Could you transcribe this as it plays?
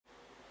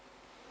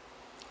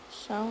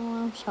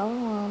Shalom,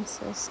 shalom,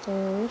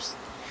 sisters.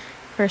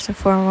 First and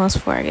foremost,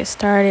 before I get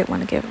started, I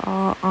want to give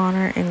all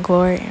honor and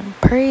glory and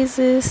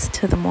praises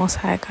to the Most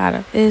High God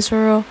of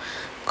Israel,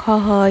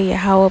 Kahal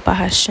Yahweh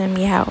Bahashem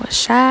Yahweh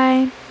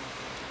Shai.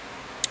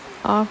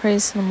 All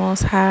praise to the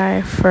Most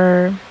High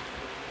for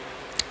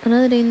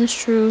another day in this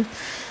truth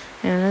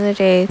and another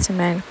day to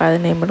magnify the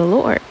name of the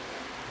Lord.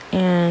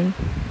 And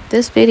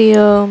this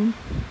video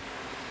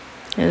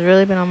has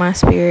really been on my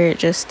spirit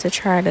just to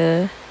try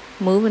to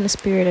move in the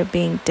spirit of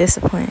being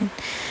disciplined.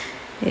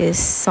 Is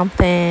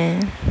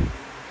something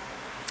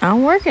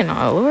I'm working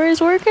on. The Lord is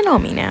working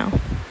on me now.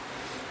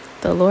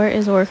 The Lord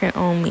is working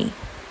on me.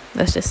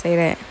 Let's just say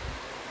that.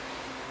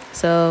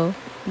 So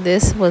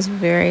this was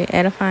very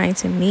edifying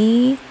to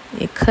me.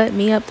 It cut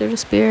me up through the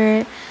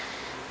spirit.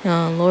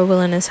 Lord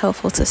willing is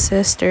helpful to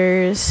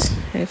sisters.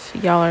 If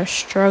y'all are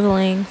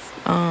struggling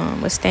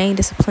with staying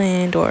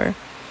disciplined or,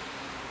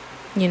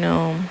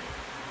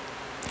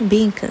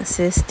 being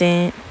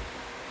consistent,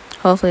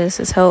 hopefully this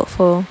is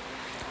helpful.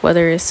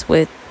 Whether it's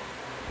with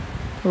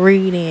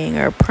reading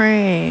or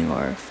praying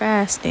or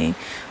fasting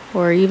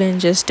or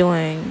even just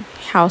doing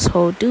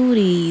household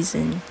duties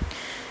and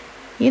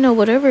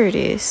whatever it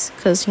is,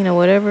 because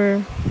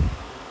whatever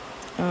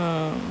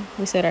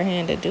we set our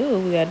hand to do,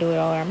 we gotta do it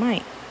all our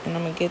might. And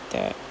I'm gonna get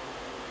that.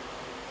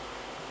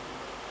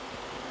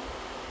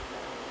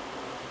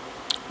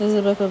 This is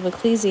the book of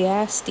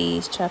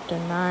Ecclesiastes, chapter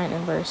 9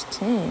 and verse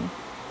 10.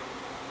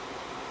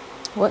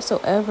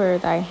 Whatsoever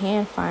thy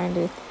hand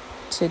findeth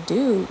to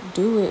do,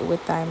 do it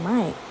with thy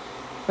might.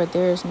 For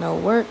there is no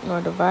work,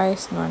 nor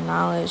device, nor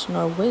knowledge,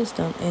 nor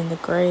wisdom in the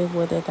grave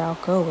whither thou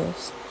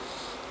goest.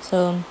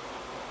 So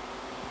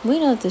we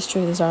know that this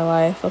truth is our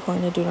life,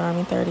 according to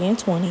Deuteronomy 30 and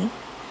 20.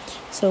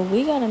 So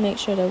we got to make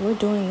sure that we're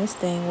doing this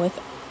thing with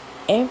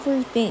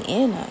everything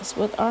in us,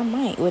 with our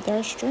might, with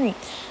our strength.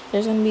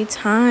 There's going to be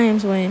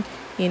times when,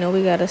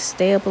 we got to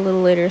stay up a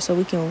little later so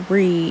we can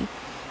read.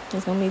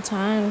 There's going to be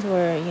times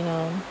where,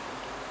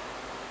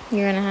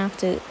 you're going to have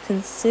to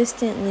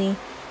consistently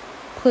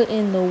put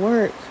in the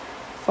work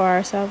for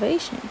our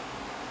salvation.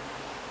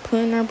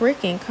 Putting our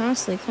brick in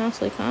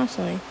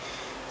constantly.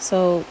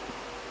 So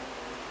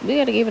we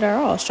got to give it our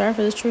all. Strive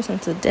for this truth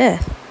unto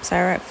death.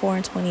 Sirach 4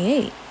 and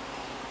 28.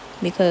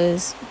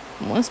 Because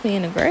once we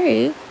in the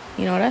grave,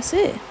 that's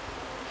it.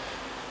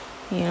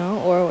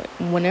 Or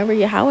whenever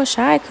Yahweh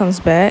Shai comes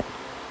back,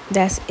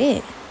 that's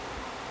it.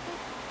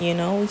 We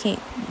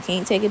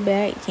can't take it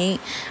back. You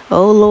can't,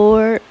 oh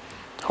Lord,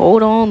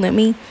 hold on, let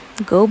me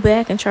go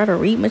back and try to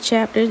read my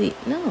chapters.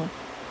 No.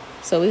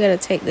 So we got to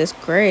take this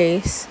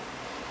grace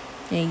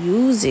and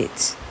use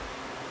it.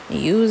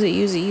 Use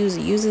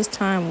this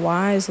time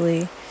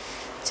wisely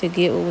to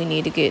get what we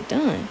need to get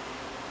done.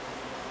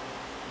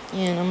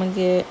 And I'm going to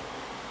get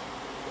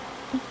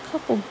a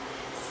couple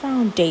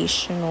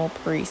foundational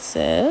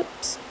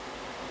precepts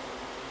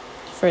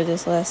for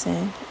this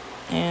lesson.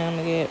 And I'm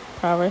going to get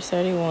Proverbs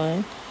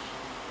 31,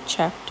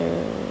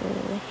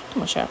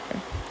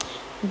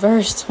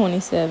 verse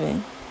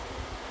 27.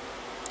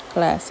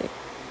 Classic.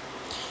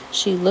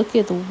 She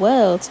looketh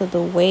well to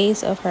the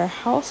ways of her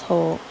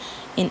household,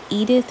 and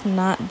eateth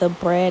not the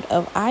bread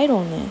of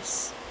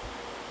idleness.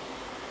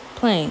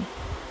 Plain.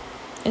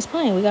 It's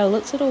plain. We gotta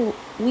look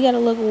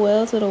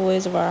well to the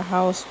ways of our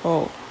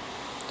household.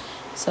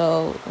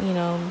 So,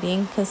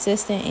 being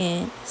consistent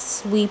in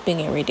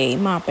sweeping every day,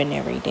 mopping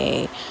every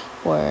day,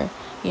 or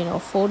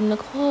folding the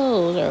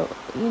clothes, or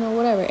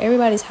whatever.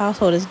 Everybody's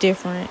household is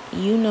different.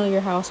 You know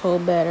your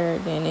household better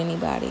than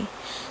anybody.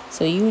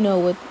 So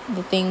what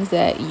the things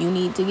that you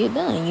need to get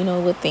done.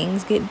 What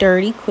things get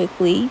dirty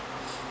quickly.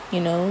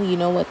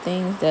 What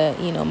things that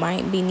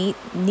might be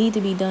need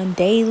to be done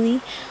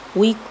daily,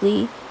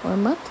 weekly, or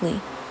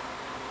monthly.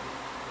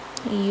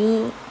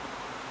 You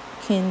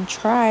can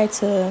try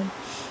to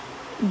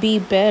be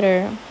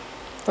better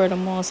for the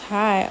Most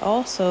High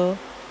also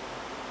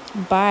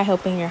by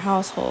helping your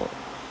household.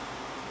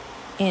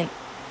 And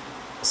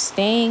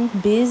staying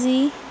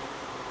busy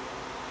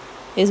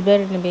is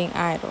better than being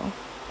idle.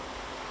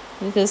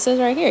 Because it says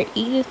right here,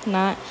 eateth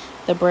not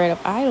the bread of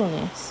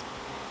idleness.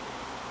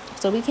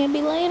 So we can't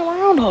be laying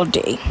around all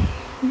day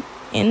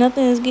and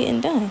nothing is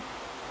getting done.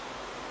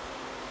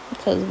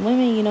 Because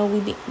women,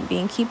 we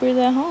being keepers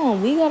at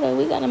home. We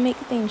gotta make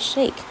things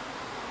shake.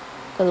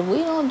 Because if we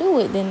don't do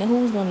it, then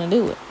who's gonna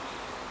do it?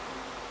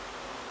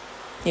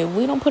 If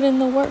we don't put in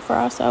the work for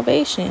our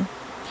salvation,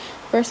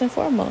 first and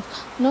foremost,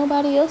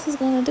 nobody else is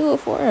going to do it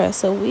for us.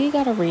 So we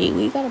got to read,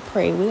 we got to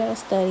pray, we got to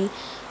study,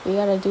 we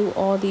got to do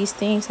all these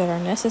things that are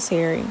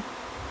necessary.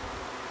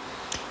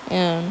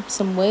 And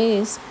some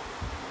ways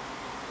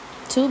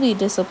to be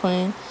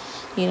disciplined,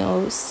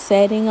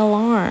 setting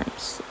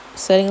alarms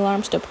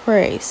to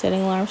pray,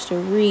 setting alarms to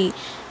read,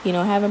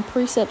 having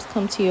precepts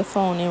come to your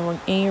phone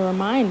and your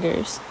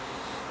reminders,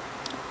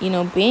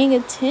 being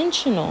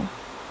intentional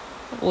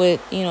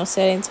with,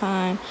 setting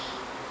time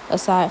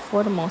aside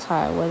for the Most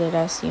High, whether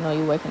that's, you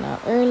waking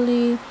up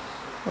early,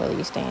 whether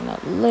you're staying up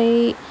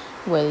late,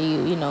 whether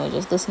you,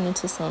 just listening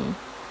to some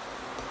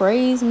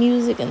praise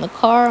music in the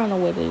car on the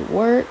way to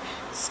work,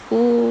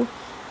 school,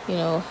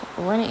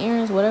 running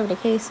errands, whatever the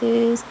case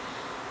is,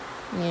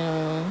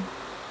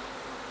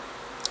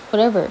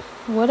 whatever.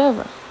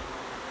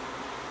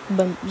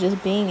 But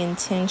just being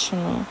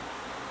intentional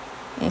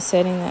and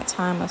setting that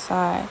time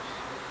aside,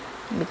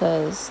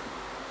 because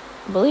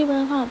believe it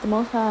or not, the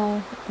Most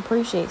High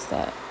appreciates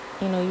that.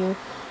 You're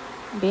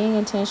being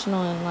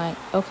intentional and like,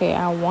 okay,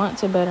 I want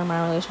to better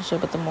my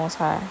relationship with the Most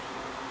High.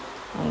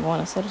 I'm going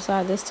to set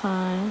aside this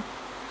time,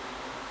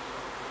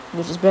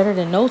 which is better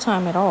than no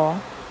time at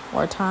all,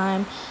 or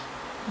time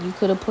you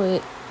could have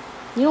put,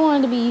 you don't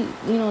want it to be,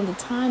 the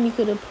time you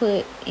could have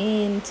put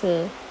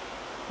into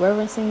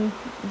reverencing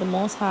the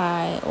Most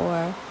High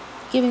or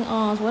giving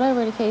alms,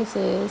 whatever the case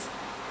is,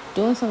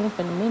 doing something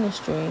for the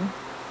ministry,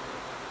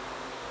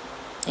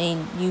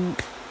 and you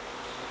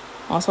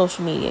on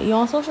social media. You're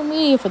on social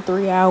media for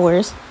 3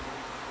 hours,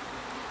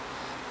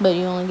 but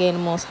you only gave the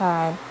Most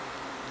High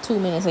 2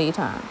 minutes of your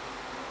time.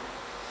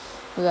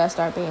 We gotta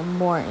start being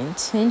more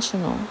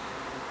intentional.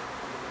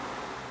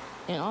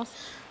 And also,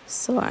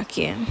 so I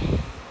can.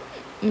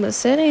 But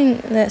setting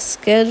that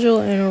schedule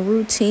and a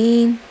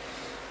routine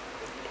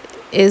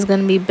is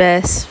gonna be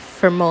best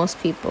for most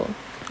people.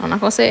 I'm not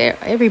gonna say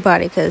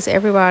everybody, because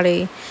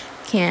everybody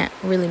can't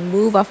really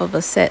move off of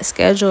a set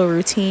schedule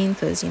routine,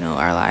 because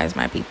our lives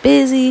might be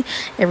busy.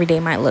 Every day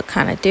might look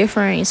kind of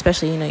different,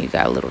 especially you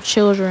got little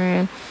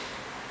children,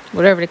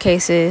 whatever the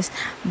case is.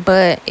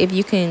 But if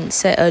you can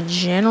set a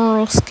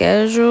general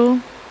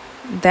schedule,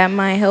 that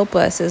might help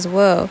us as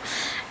well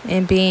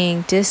in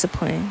being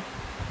disciplined.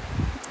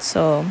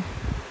 So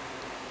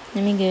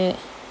let me get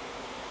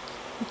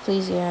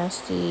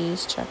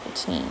Ecclesiastes chapter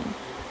 10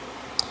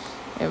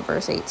 and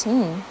verse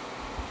 18.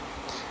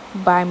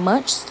 By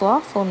much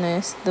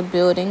slothfulness the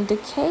building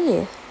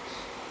decayeth,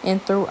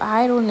 and through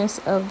idleness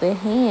of the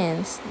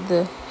hands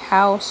the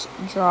house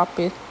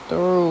droppeth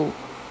through.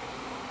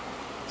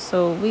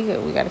 So we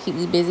got to keep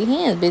these busy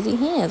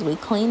hands. We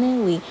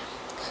cleaning, we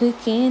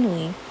cooking,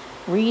 we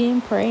reading,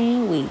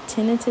 praying, we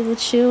tending to the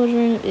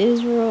children of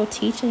Israel,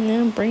 teaching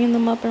them, bringing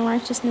them up in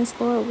righteousness,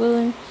 Lord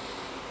willing.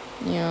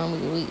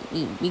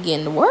 We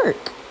getting to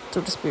work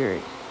through the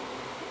Spirit.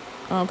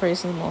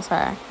 Praise the Most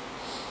High.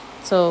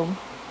 So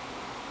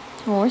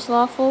when we're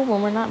slothful,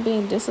 when we're not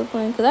being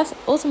disciplined, because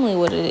that's ultimately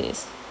what it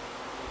is.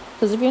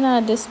 Because if you're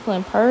not a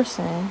disciplined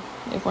person,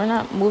 if we're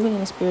not moving in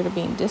the spirit of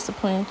being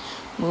disciplined,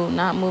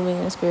 not moving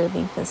in the spirit of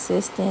being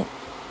consistent,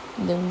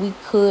 then we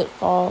could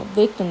fall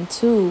victim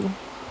to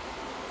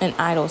an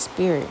idle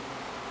spirit.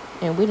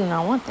 And we do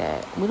not want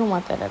that. We don't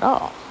want that at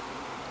all.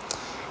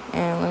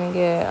 And let me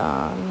get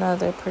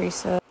another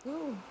precept.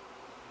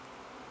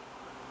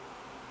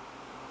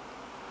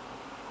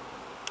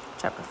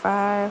 Chapter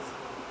 5,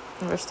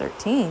 verse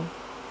 13.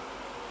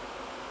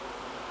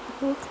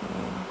 Okay.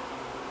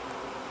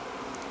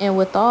 And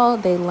withal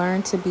they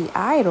learn to be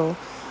idle,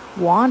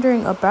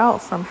 wandering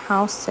about from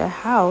house to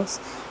house,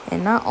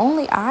 and not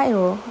only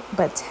idle,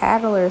 but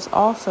tattlers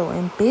also,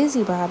 and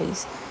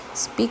busybodies,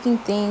 speaking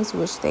things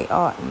which they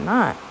ought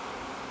not.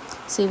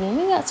 See, when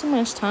we got too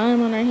much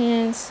time on our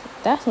hands,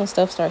 that's when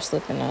stuff starts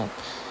slipping up.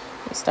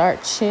 We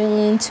start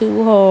chilling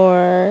too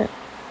hard.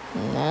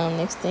 Now,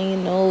 next thing you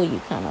know, you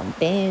kind of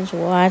binge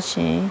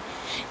watching.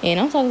 And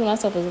I'm talking to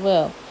myself as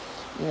well.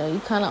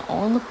 You kind of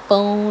on the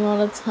phone all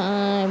the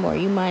time, or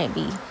you might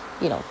be,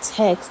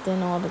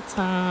 texting all the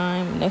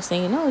time. Next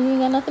thing you know, you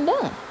ain't got nothing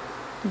done.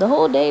 The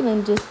whole day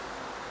then just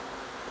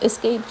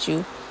escaped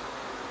you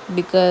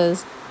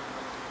because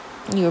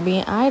you were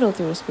being idle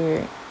through the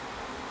Spirit.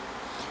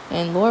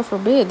 And Lord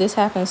forbid this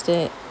happens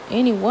to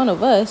any one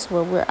of us,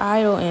 where we're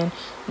idle and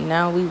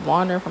now we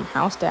wander from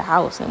house to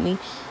house, and we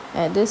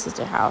at this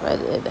sister's house,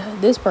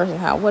 at this person's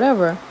house,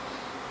 whatever,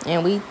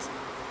 and we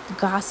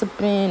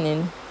gossiping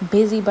and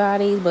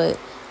busybodies, but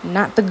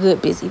not the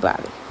good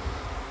busybody,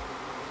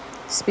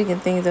 speaking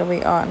things that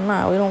we ought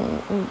not. We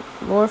don't.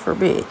 Lord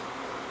forbid.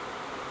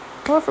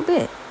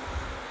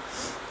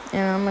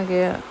 And I'm gonna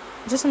get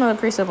just another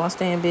precept on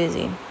staying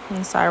busy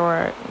in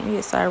Sirach. We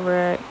get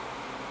Sirach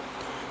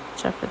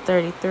chapter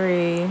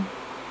 33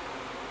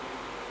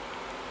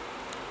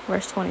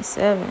 verse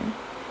 27,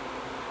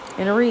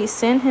 and it reads,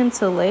 send him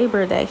to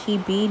labor that he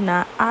be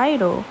not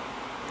idle,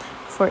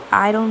 for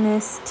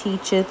idleness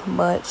teacheth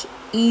much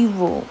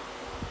evil.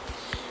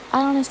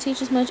 Idleness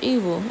teaches much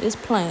evil. It's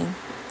plain.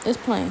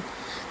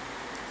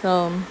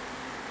 So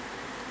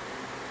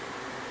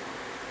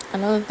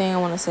another thing I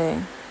want to say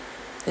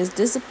is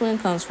discipline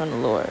comes from the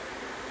Lord.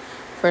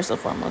 First and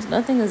foremost,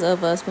 nothing is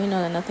of us. We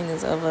know that nothing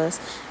is of us,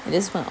 and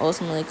discipline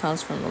ultimately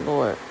comes from the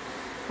Lord.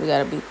 We got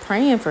to be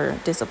praying for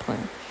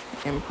discipline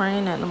and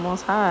praying that the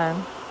Most High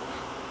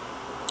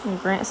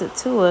grants it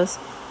to us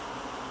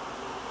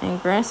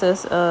and grants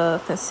us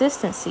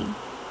consistency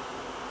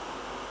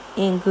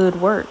in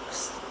good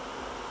works.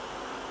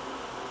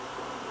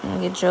 And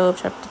we get Job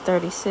chapter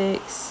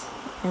 36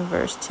 and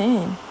verse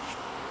 10.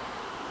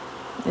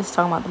 It's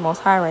talking about the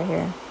Most High right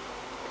here.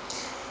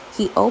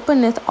 He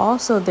openeth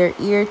also their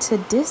ear to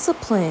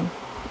discipline,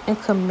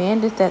 and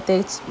commandeth that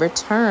they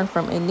return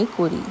from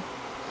iniquity.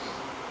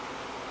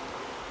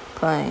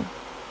 Plain.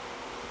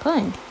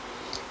 Plain.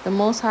 The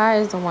Most High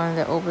is the one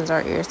that opens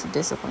our ears to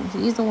discipline.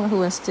 He's the one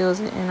who instills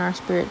it in our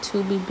spirit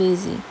to be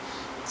busy,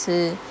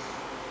 to,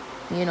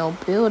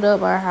 build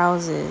up our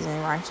houses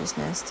in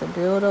righteousness, to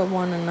build up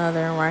one another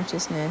in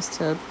righteousness,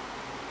 to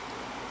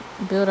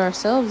build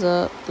ourselves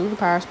up through the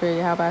power of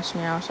spirit, how about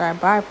Shai,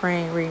 by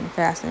praying, reading,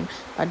 fasting,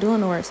 by doing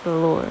the works of the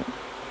Lord.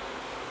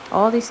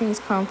 All these things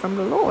come from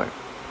the Lord.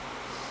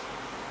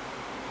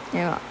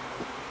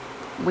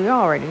 We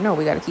already know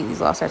we got to keep these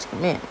laws, statutes,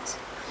 commandments.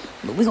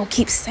 But we're going to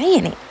keep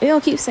saying it. We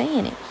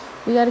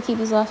got to keep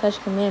these laws,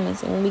 statutes,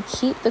 commandments. And when we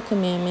keep the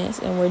commandments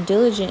and we're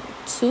diligent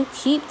to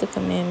keep the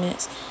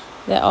commandments,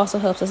 that also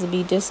helps us to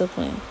be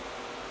disciplined.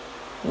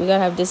 We got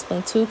to have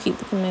discipline to keep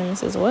the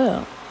commandments as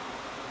well.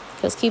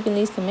 Because keeping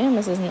these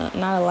commandments is not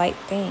a light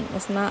thing.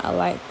 It's not a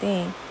light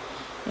thing.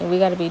 And we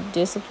got to be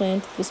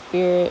disciplined through the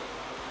spirit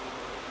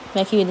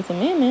by keeping the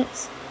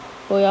commandments.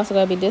 But we also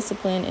got to be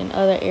disciplined in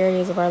other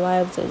areas of our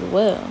lives as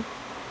well.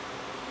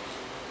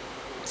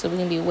 So we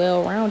can be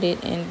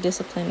well-rounded and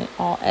disciplined in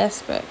all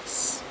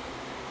aspects.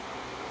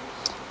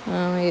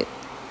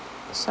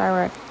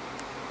 Sirach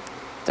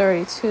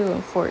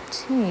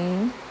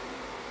 32:14.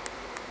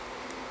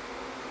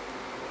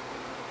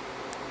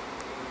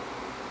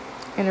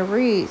 And it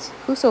reads,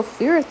 "Whoso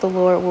feareth the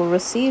Lord will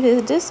receive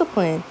his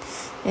discipline,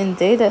 and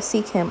they that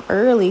seek him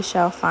early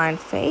shall find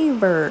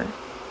favor."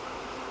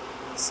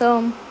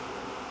 So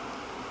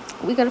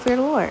we got to fear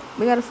the Lord.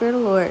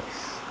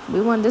 We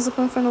want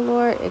discipline from the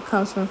Lord. It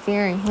comes from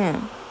fearing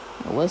him.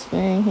 And what's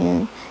fearing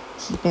him?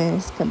 Keeping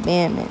his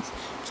commandments.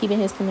 Keeping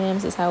his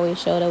commandments is how we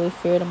show that we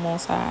fear the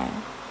Most High.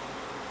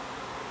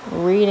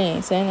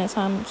 Reading, setting that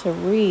time to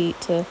read,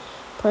 to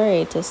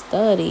pray, to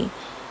study,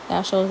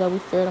 that shows that we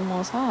fear the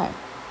Most High.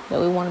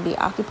 That we want to be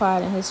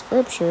occupied in his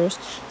scriptures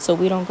so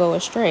we don't go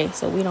astray,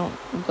 so we don't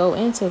go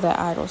into that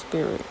idle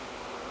spirit.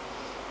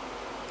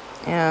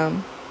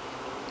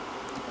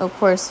 Of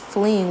course,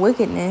 fleeing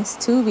wickedness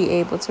to be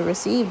able to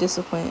receive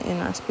discipline in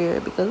our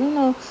spirit, because we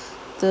know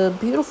the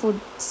beautiful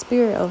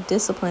spirit of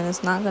discipline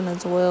is not going to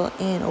dwell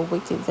in a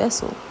wicked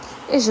vessel.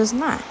 It's just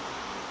not.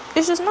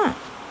 And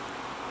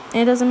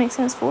it doesn't make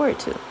sense for it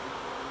to.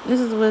 This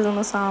is the wisdom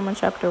of Solomon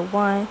chapter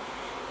 1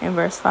 and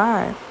verse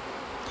 5.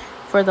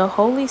 "For the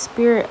Holy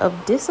Spirit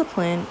of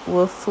discipline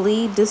will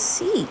flee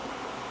deceit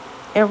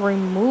and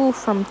remove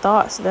from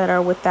thoughts that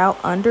are without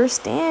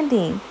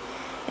understanding,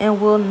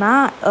 and will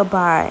not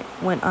abide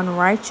when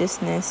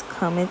unrighteousness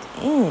cometh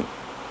in."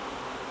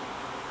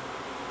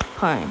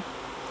 Pun.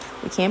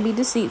 We can't be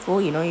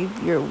deceitful.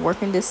 You're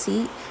working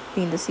deceit,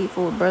 being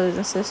deceitful with brothers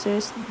and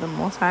sisters. The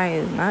Most High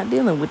is not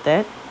dealing with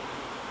that.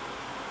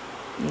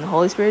 And the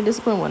Holy Spirit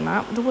discipline will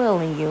not dwell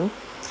in you.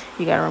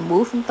 You got to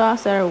remove from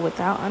thoughts that are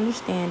without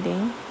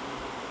understanding.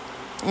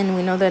 And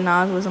we know that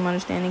knowledge, wisdom,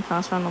 understanding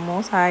comes from the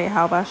Most High,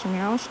 how about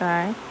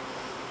Shai.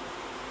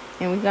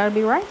 And we got to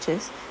be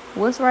righteous.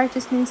 What's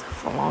righteousness?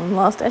 Following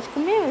law, statute,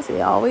 commandments.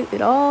 It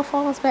all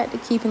falls back to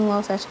keeping the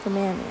law, statute,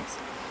 commandments.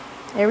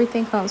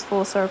 Everything comes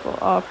full circle.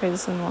 All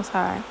praises to the Most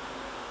High.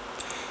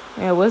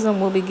 And wisdom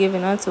will be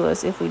given unto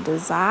us if we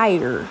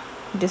desire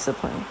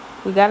discipline.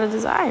 We got to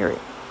desire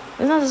it.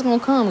 It's not just going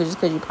to come just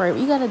because you pray.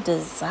 You got to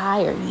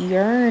desire,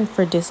 yearn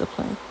for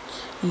discipline.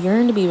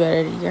 Yearn to be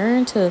better.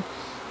 Yearn to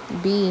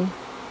be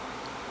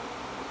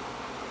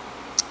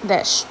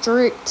that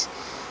strict,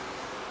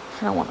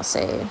 I don't want to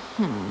say it,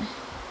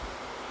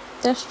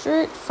 that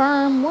strict,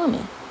 firm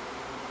woman.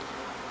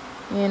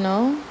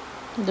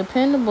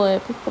 Dependable.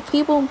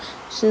 People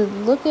should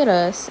look at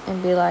us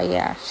and be like,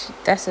 yeah,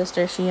 that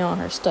sister, she on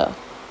her stuff.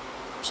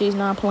 She's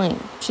not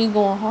playing. She's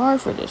going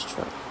hard for this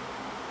truth.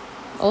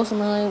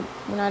 Ultimately,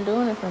 we're not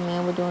doing it for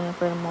man. We're doing it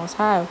for the Most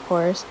High, of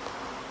course.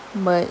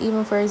 But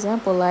even, for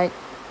example, like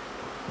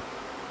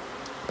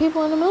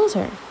people in the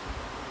military,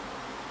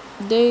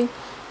 they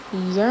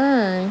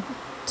yearn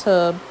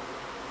to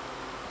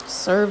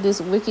serve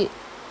this wicked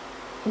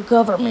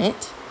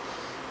government.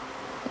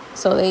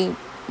 So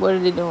what are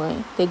they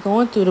doing? They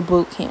going through the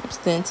boot camps,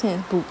 the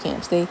intense boot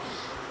camps. They,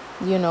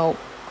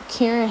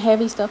 carrying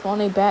heavy stuff on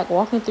their back,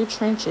 walking through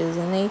trenches,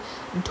 and they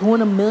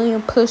doing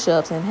 1,000,000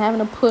 push-ups and having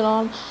to put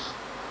on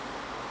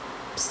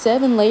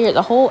 7 layers,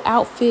 the whole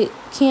outfit,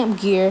 camp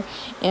gear,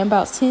 in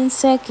about 10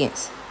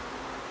 seconds.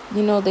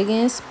 They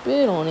getting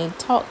spit on and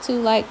talked to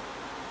like,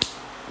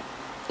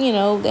 they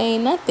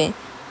ain't nothing.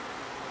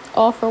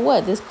 All for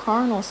what? This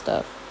carnal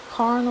stuff.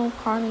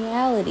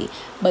 Carnality.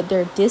 But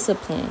they're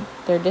disciplined.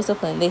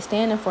 They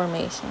stand in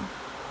formation.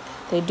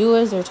 They do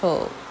as they're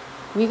told.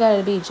 We got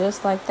to be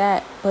just like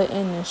that, but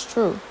in this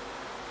truth.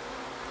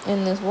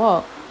 In this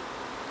walk.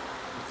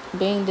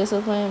 Being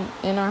disciplined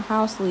in our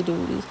housely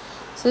duties.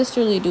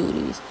 Sisterly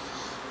duties.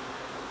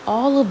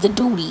 All of the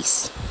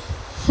duties.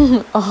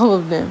 All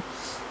of them.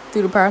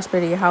 Through the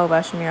prosperity of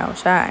Yahweh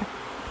Shai.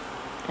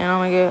 And I'm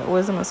going to get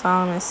wisdom of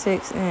Solomon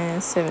 6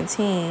 and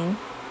 17.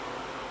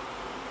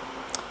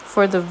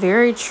 "For the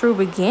very true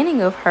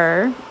beginning of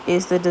her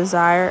is the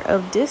desire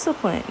of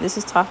discipline." This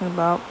is talking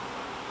about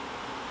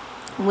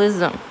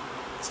wisdom.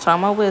 It's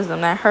talking about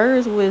wisdom. That her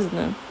is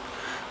wisdom.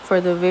 "For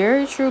the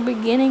very true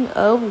beginning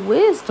of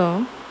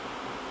wisdom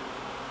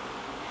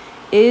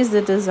is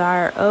the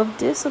desire of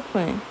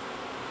discipline.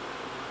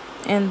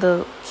 And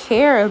the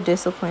care of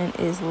discipline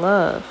is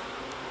love.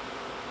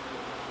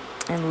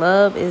 And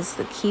love is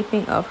the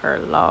keeping of her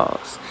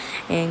laws.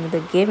 And the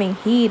giving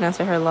heed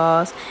unto her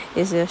laws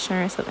is the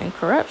assurance of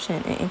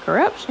incorruption. And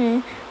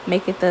incorruption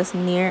maketh us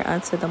near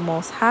unto the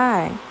Most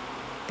High.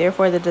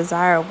 Therefore, the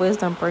desire of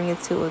wisdom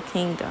bringeth to a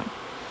kingdom.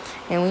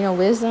 And we know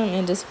wisdom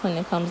and discipline,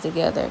 it comes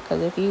together.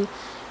 Because if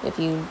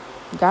you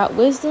got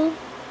wisdom,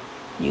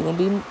 you're going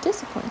to be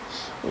disciplined.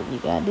 If you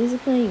got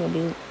discipline, you're going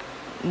to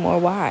be more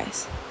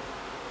wise.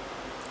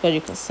 Because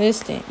you're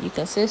consistent.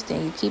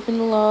 You're keeping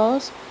the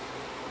laws.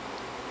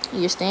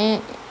 You're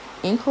staying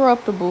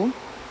incorruptible.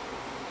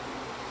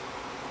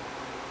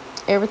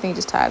 Everything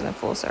just ties in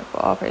full circle.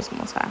 All praise the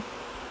Most High.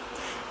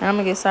 And I'm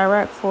going to get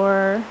Sirach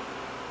 4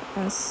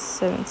 and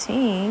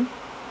 17.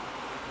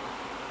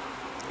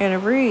 And it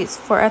reads,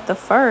 for at the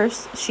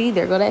first,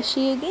 there go that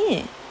she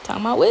again.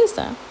 Talking about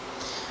wisdom.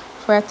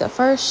 For at the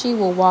first she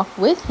will walk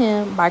with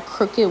him by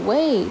crooked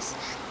ways,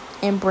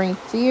 and bring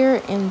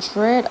fear and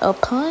dread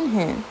upon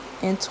him,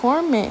 and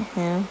torment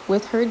him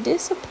with her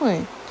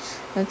discipline,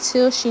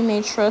 until she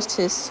may trust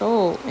his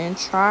soul and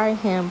try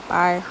him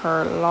by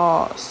her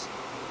laws.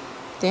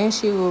 Then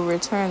she will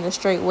return the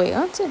straight way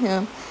unto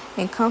him,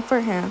 and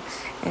comfort him,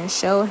 and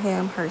show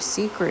him her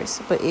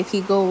secrets. But if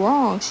he go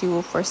wrong, she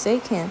will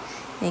forsake him,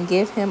 and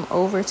give him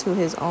over to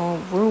his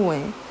own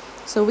ruin.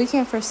 So we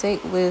can't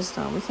forsake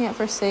wisdom. We can't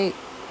forsake,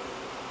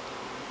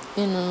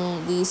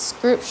 these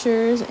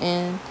scriptures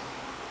and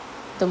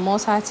the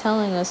Most High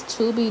telling us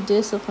to be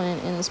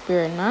disciplined in the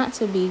spirit, not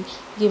to be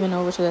given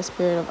over to that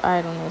spirit of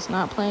idleness,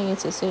 not playing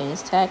into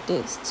Satan's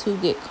tactics to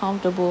get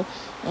comfortable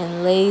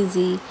and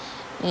lazy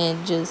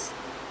and just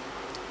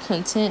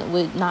content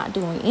with not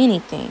doing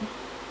anything.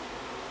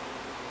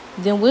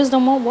 Then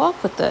wisdom won't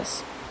walk with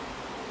us.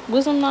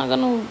 Wisdom not going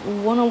to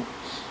want to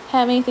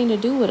have anything to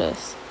do with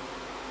us.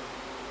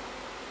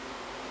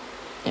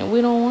 And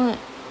we don't want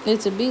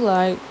it to be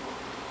like,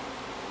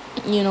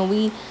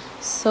 we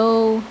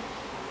so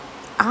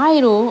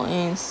idle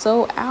and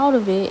so out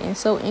of it and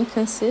so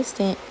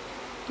inconsistent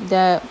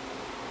that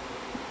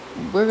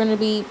we're going to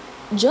be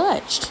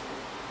judged,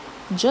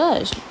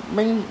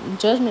 bring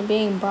judgment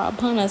being brought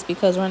upon us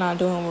because we're not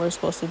doing what we're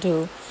supposed to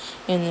do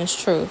in this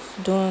truth,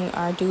 doing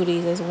our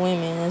duties as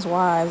women, as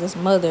wives, as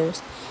mothers,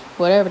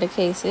 whatever the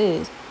case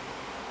is,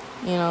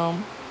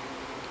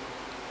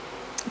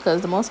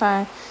 because the Most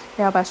High,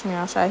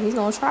 he's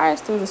going to try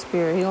us through the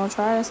spirit. He's going to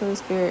try us through the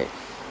spirit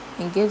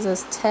and gives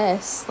us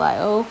tests like,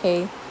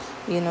 okay,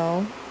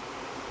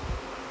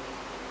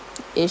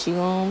 is she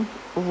going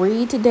to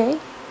read today?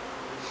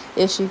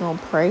 Is she going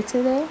to pray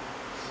today?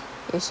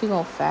 Is she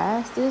going to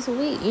fast this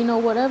week?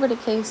 Whatever the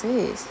case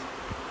is,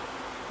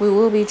 we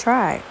will be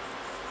tried.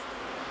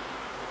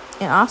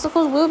 And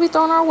obstacles will be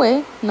thrown our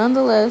way,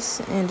 nonetheless.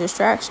 And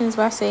distractions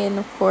by Satan,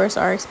 of course,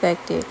 are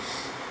expected.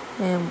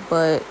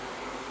 But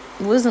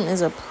wisdom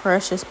is a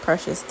precious,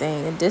 precious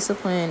thing. And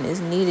discipline is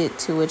needed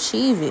to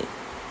achieve it.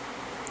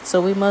 So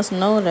we must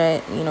know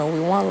that, we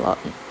want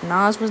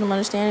knowledge, wisdom,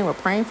 understanding. We're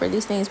praying for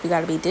these things. We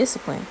got to be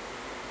disciplined.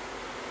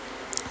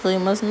 So you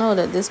must know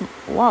that this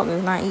walk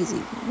is not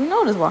easy. We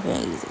know this walk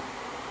ain't easy.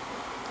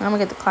 And I'm going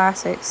to get the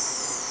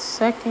classics.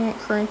 2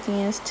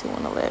 Corinthians 2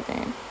 and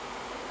 11.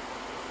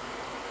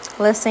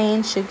 Lest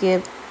Satan should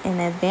give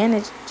an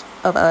advantage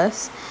of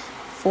us,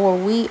 for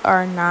we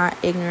are not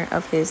ignorant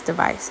of his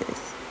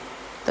devices.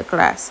 The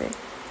classic.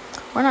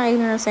 We're not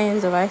ignorant of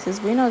Satan's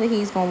devices. We know that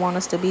he's going to want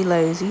us to be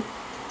lazy,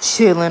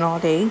 chilling all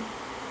day.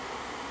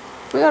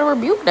 We got to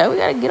rebuke that. We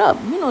got to get up.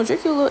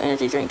 Drink your little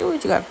energy drink. Do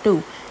what you got to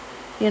do.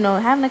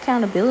 Have an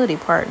accountability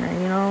partner,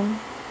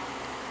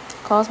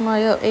 Call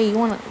somebody up. Hey, you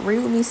want to read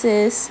with me,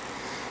 sis?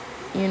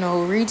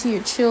 Read to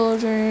your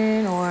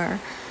children or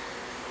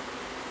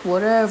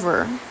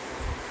whatever.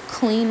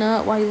 Clean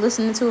up while you're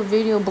listening to a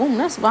video. Boom,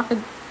 that's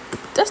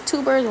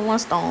two birds with one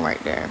stone right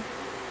there.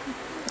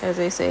 As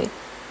they say,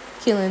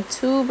 killing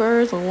two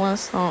birds with one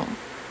stone.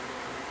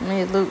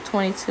 Luke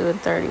 22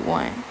 and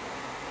 31.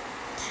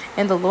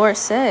 And the Lord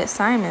said,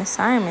 Simon,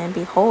 Simon,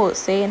 behold,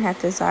 Satan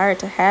hath desired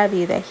to have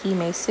you, that he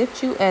may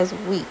sift you as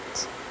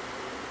wheat.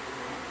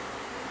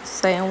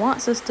 Satan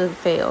wants us to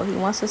fail. He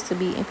wants us to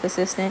be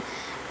inconsistent,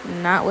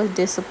 not with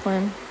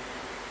discipline,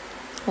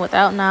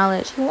 without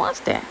knowledge. He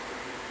wants that.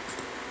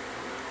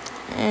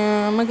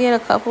 And I'm going to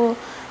get a couple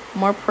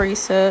more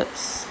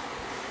precepts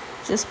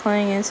just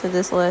playing into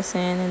this lesson,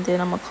 and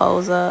then I'm going to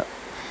close up.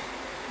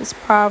 It's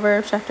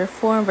Proverbs chapter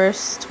 4 and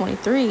verse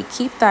 23.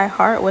 Keep thy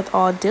heart with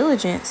all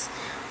diligence,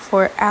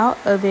 for out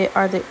of it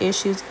are the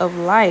issues of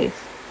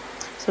life.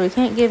 So we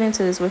can't give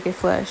into this wicked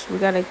flesh. We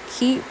got to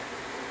keep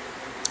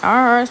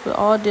our hearts with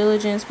all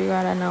diligence. We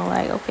got to know,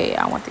 okay,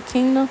 I want the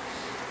kingdom.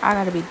 I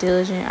got to be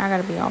diligent. I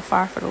got to be on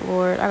fire for the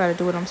Lord. I got to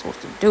do what I'm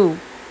supposed to do.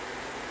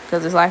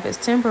 Because this life is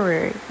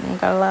temporary. We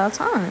don't got a lot of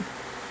time.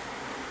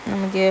 I'm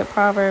going to get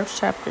Proverbs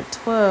chapter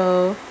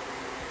 12,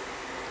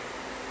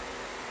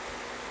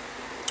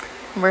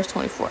 verse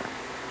 24.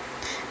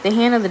 The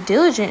hand of the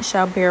diligent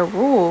shall bear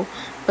rule,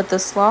 but the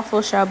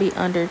slothful shall be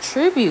under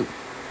tribute.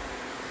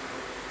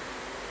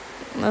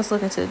 Let's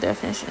look into the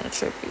definition of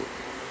tribute.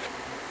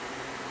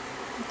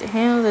 The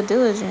hand of the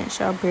diligent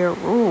shall bear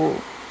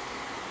rule.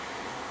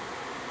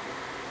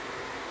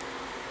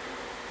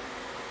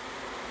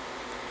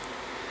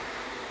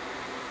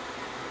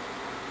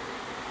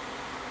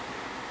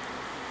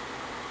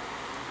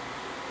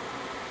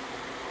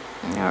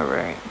 All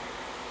right.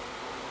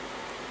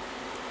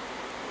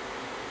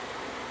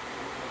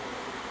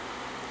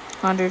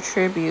 Under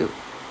tribute.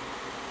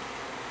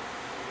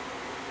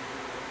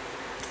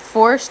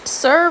 Forced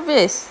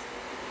service.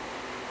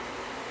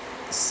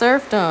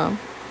 Serfdom.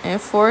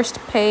 Enforced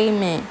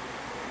payment.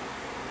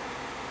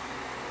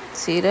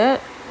 See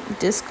that?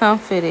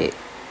 Discomfited.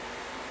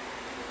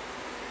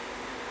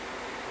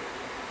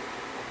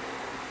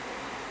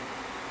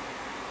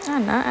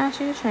 I'm not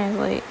asking you to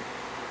translate.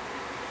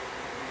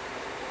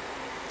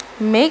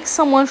 Make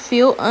someone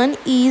feel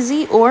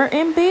uneasy or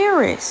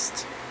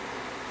embarrassed.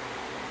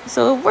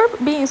 So if we're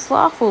being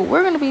slothful,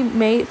 we're going to be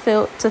made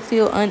to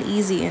feel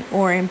uneasy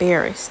or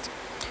embarrassed.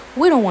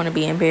 We don't want to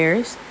be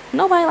embarrassed.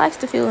 Nobody likes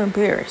to feel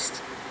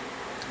embarrassed.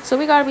 So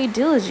we got to be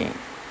diligent.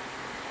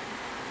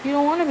 You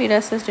don't want to be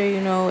that sister,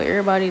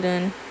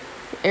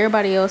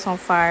 everybody else on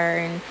fire,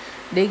 and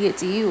they get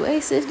to you. Hey,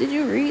 sis, did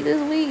you read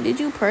this week? Did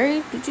you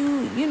pray? Did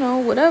you,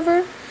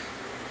 whatever?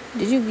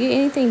 Did you get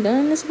anything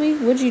done this week?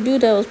 What did you do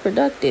that was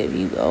productive?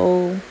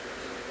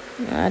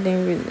 I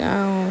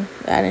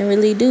didn't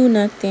really do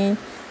nothing.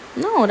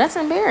 No, that's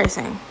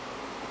embarrassing.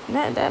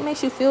 That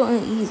makes you feel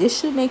uneasy. It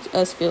should make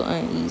us feel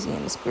uneasy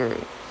in the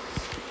spirit.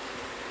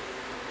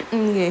 Let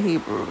me get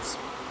Hebrews.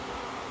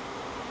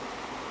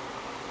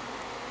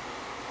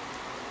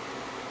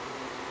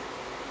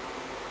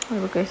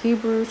 Look at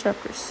Hebrews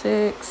chapter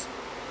 6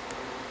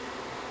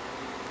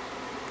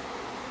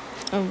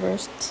 and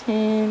verse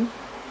 10.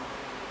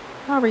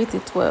 I'll read through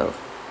 12.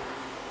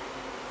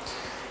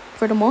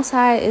 For the Most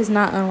High is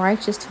not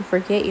unrighteous to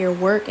forget your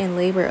work and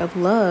labor of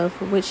love,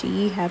 which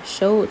ye have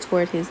showed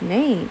toward his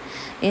name,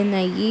 and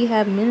that ye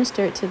have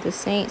ministered to the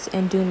saints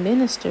and do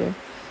minister.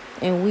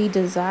 And we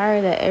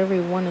desire that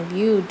every one of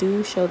you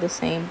do show the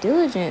same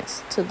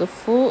diligence to the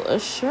full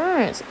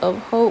assurance of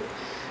hope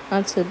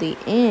unto the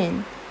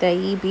end, that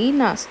ye be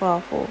not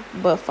slothful,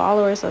 but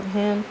followers of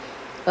them,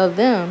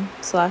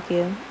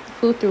 Slakia,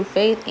 who through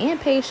faith and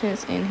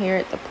patience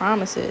inherit the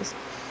promises.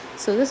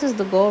 So this is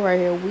the goal right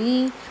here.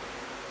 We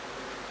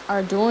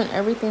are doing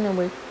everything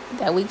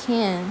that we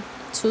can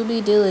to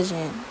be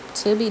diligent,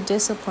 to be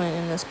disciplined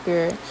in the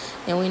spirit.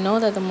 And we know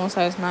that the Most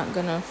High is not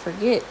going to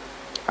forget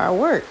our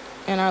work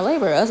and our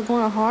labor. Us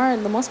going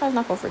hard, the Most High is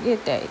not going to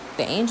forget that.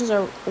 The angels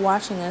are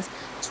watching us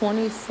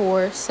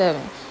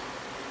 24/7.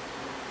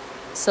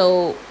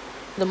 So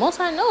the Most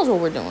High knows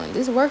what we're doing.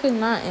 This work is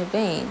not in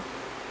vain.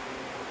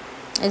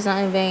 It's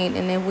not in vain.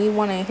 And if we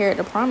want to inherit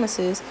the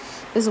promises,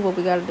 this is what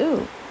we got to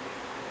do.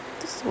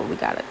 This is what we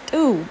got to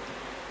do.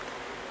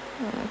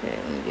 Okay,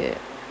 let me get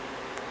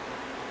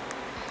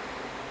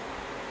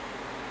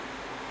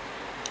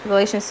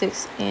Galatians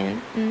 6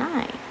 and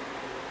 9.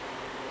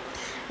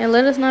 And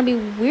let us not be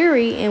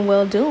weary in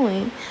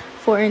well-doing,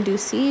 for in due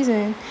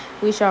season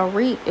we shall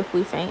reap if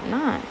we faint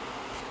not.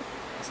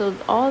 So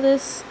all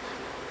this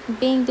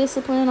being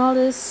disciplined, all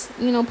this,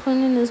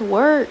 putting in this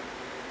work,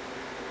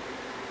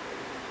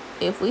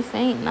 if we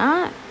faint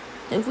not,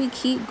 if we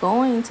keep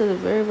going to the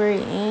very,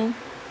 very end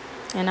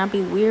and not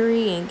be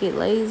weary and get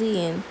lazy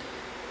and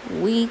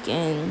weak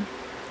and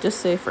just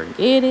say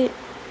forget it,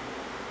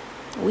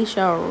 we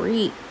shall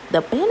reap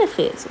the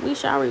benefits. We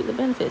shall reap the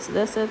benefits.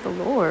 That said the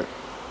Lord.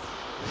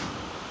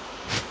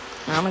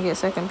 Now I'm going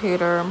to get 2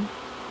 Peter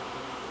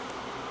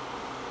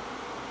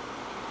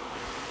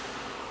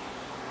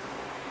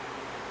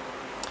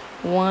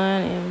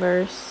 1 and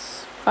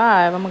verse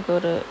 5. I'm going to go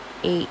to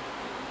 8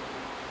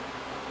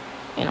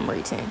 and I'm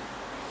reading 10.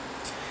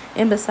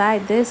 And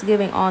beside this,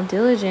 giving all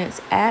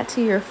diligence, add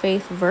to your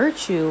faith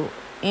virtue,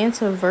 and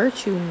to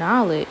virtue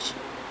knowledge,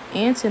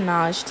 and to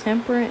knowledge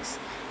temperance,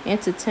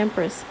 and to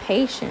temperance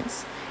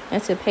patience,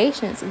 and to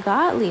patience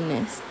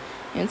godliness,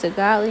 and to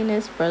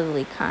godliness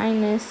brotherly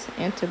kindness,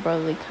 and to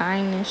brotherly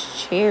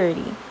kindness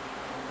charity.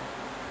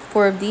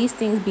 For if these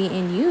things be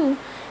in you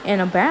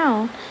and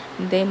abound,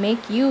 they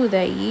make you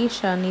that ye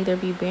shall neither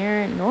be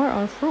barren nor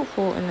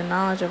unfruitful in the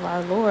knowledge of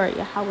our Lord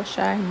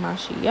Yahushua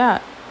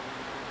Mashiach.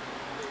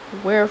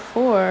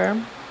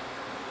 Wherefore,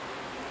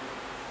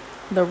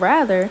 the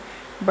rather,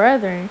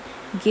 brethren,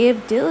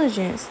 give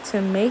diligence to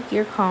make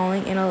your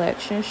calling and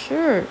election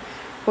sure.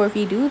 For if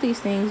ye do these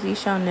things, ye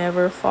shall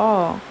never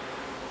fall.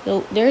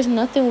 So there's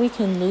nothing we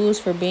can lose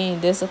for being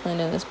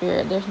disciplined in the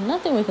spirit. There's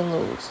nothing we can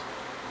lose.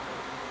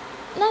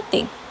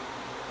 Nothing.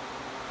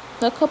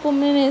 A couple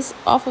minutes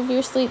off of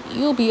your sleep,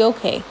 you'll be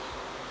okay.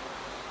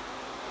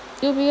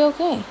 You'll be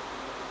okay.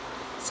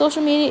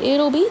 Social media,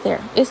 it'll be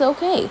there. It's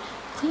okay.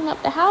 Clean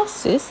up the house,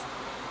 sis.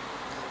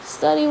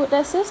 Study with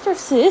that sister,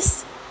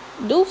 sis.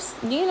 Do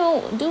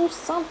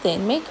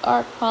something. Make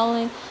our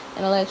calling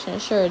and election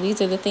sure.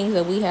 These are the things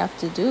that we have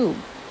to do.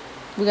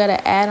 We got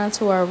to add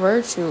onto our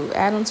virtue,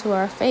 add onto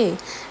our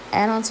faith,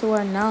 add onto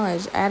our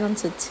knowledge, add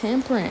onto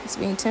temperance,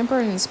 being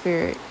temperate in the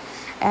spirit,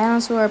 Add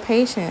unto our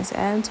patience.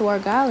 Add unto our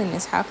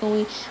godliness. How can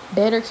we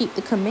better keep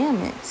the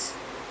commandments?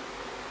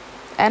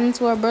 Add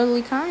unto our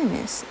brotherly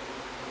kindness.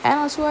 Add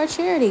unto our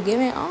charity,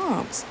 giving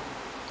alms.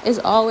 It's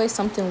always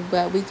something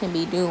that we can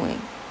be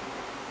doing.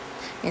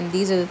 And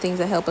these are the things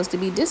that help us to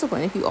be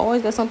disciplined. If you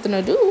always got something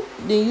to do,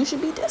 then you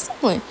should be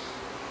disciplined.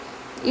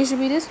 You should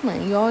be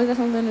disciplined. You always got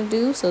something to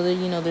do so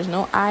that, there's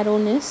no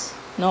idleness,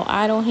 no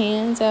idle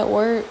hands at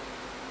work.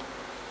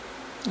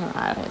 Not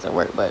idle hands at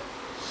work, but,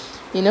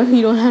 you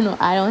don't have no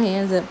idle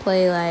hands at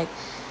play. Like,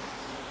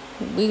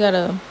 we got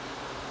to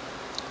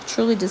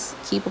truly just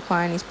keep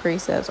applying these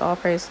precepts. All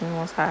praise to the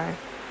Most High.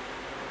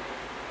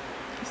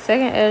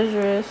 2nd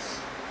Ezra,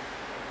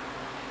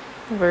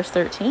 verse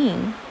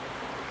 13.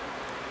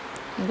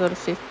 Go to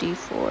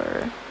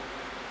 54.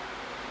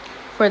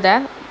 For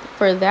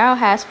thou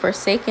hast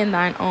forsaken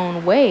thine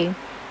own way,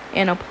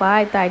 and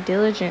applied thy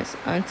diligence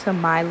unto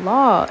my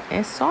law,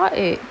 and sought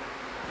it.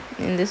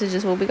 And this is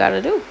just what we got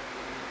to do.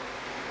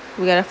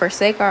 We got to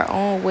forsake our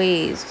own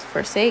ways.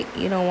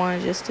 You don't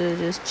want to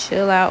just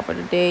chill out for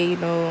the day.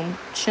 I'm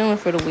chilling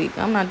for the week.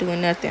 I'm not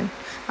doing nothing.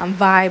 I'm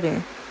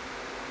vibing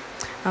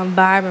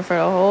for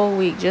the whole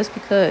week just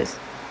because.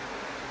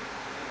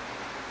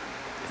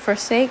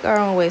 Forsake our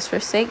own ways.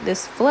 Forsake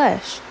this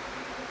flesh,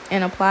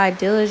 and apply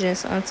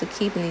diligence unto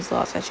keeping these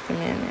laws, statutes,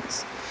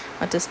 commandments,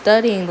 unto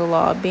studying the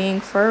law, being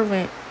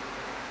fervent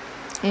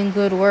in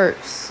good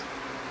works,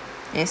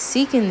 and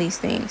seeking the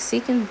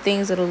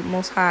things of the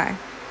Most High.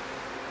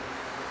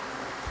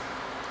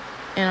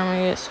 And I'm going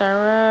to get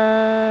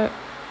Sirach.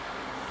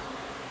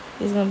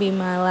 This is going to be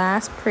my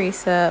last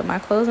precept, my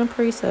closing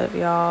precept,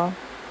 y'all.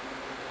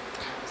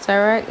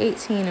 Sirach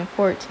 18 and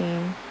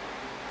 14.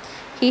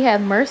 He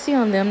hath mercy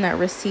on them that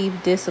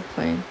receive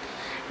discipline,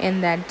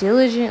 and that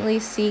diligently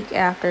seek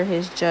after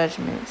his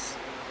judgments.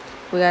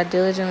 We got to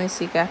diligently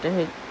seek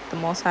after the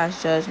Most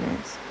High's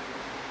judgments.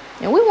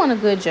 And we want a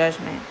good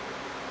judgment.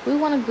 We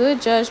want a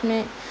good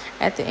judgment.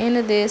 At the end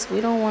of this,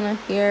 we don't want to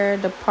hear,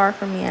 depart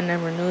from me, I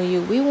never knew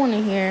you. We want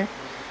to hear,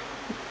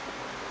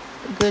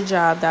 good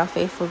job, thou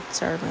faithful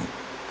servant.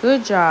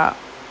 Good job.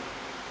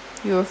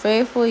 You were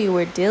faithful, you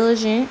were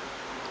diligent,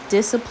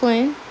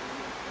 disciplined,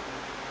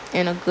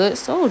 and a good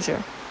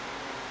soldier.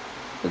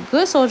 A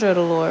good soldier of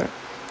the Lord.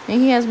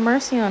 And he has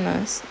mercy on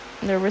us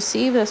to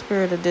receive that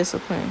spirit of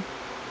discipline.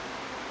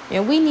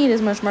 And we need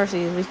as much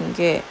mercy as we can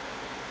get.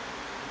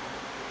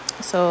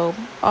 So,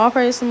 all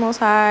praise to the Most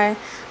High.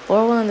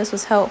 Lord willing, this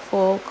was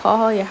helpful.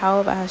 Call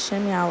Yahweh by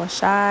Hashem Yahweh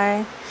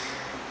Shai.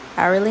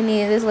 I really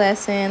needed this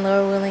lesson.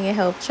 Lord willing, it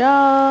helped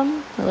y'all.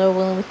 Lord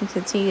willing, we can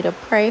continue to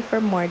pray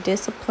for more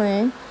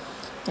discipline.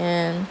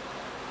 And,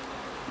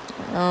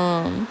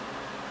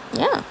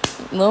 yeah,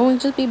 Lord willing,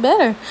 just be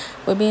better.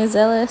 We're being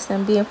zealous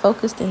and being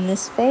focused in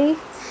this faith.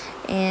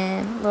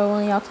 And Lord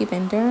willing, y'all keep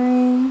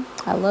enduring.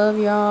 I love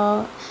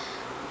y'all.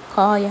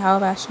 Call Yahweh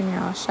by Hashem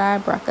Yahweh Shai.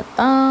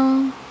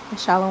 Barakatham. And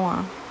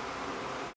Shalom.